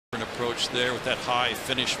An approach there with that high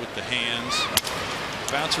finish with the hands.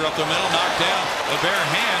 Bouncer up the middle, knocked down the bare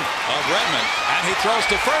hand of Redmond, and he throws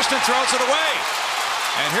to first and throws it away.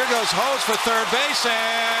 And here goes Hose for third base,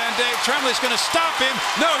 and Dave Trembley's going to stop him.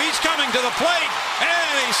 No, he's coming to the plate,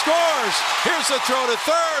 and he scores. Here's the throw to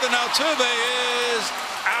third, and Altuve is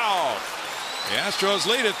out. The Astros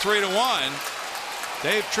lead it 3-1.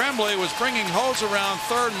 Dave Trembley was bringing Hose around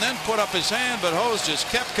third and then put up his hand, but Hose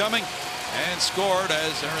just kept coming and scored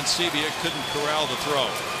as Aaron Sebia couldn't corral the throw.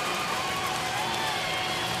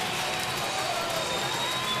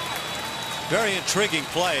 Very intriguing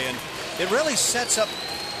play, and it really sets up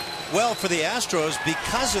well for the Astros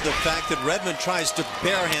because of the fact that Redmond tries to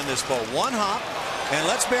barehand this ball. One hop, and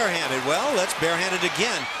let's barehand it. Well, let's barehand it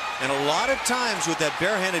again. And a lot of times with that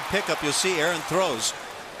barehanded pickup, you'll see Aaron throws.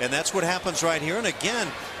 And that's what happens right here. And again,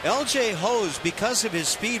 L.J. Hose, because of his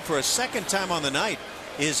speed for a second time on the night,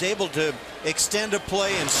 is able to extend a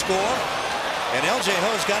play and score. And L.J.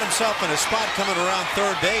 Hose got himself in a spot coming around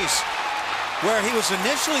third base where he was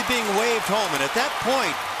initially being waved home. And at that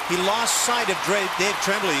point, he lost sight of Dave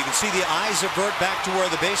Trembley. You can see the eyes avert back to where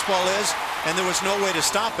the baseball is, and there was no way to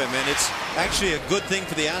stop him. And it's actually a good thing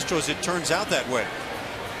for the Astros it turns out that way.